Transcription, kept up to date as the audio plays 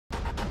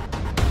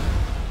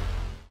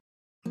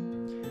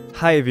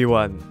Hi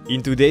everyone,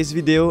 in today's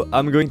video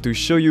I'm going to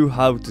show you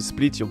how to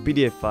split your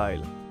PDF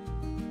file.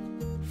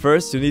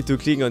 First you need to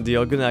click on the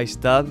Organize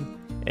tab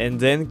and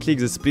then click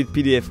the Split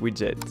PDF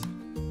widget.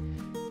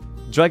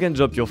 Drag and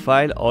drop your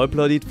file or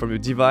upload it from your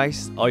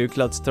device or your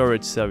cloud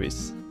storage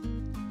service.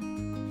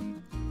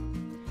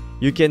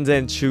 You can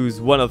then choose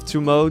one of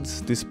two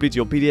modes to split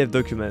your PDF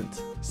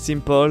document,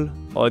 Simple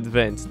or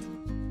Advanced.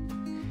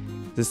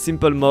 The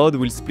Simple mode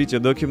will split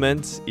your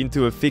document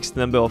into a fixed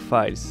number of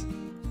files.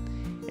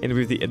 And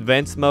with the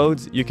Advanced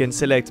mode, you can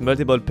select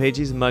multiple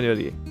pages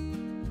manually.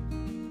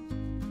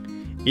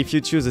 If you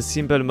choose the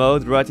Simple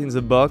mode, write in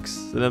the box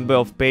the number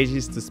of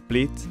pages to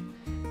split,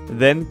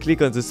 then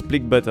click on the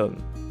Split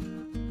button.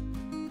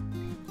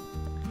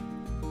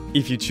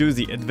 If you choose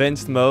the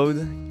Advanced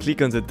mode,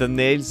 click on the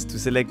thumbnails to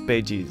select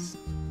pages.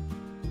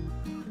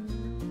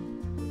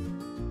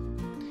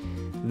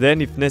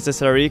 Then, if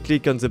necessary,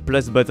 click on the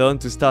plus button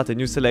to start a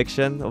new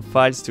selection of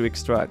files to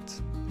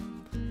extract.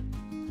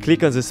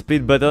 Click on the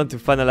Split button to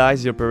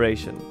finalize the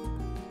operation.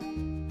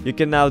 You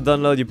can now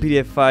download your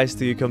PDF files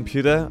to your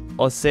computer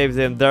or save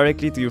them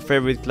directly to your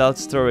favorite cloud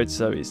storage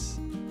service.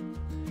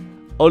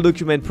 All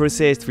documents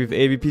processed with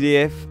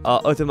AVPDF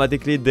are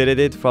automatically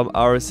deleted from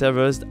our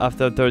servers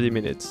after 30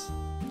 minutes.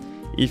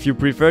 If you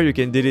prefer, you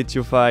can delete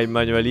your file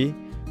manually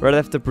right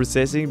after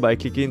processing by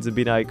clicking the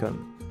bin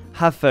icon.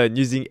 Have fun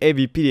using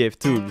AVPDF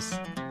tools!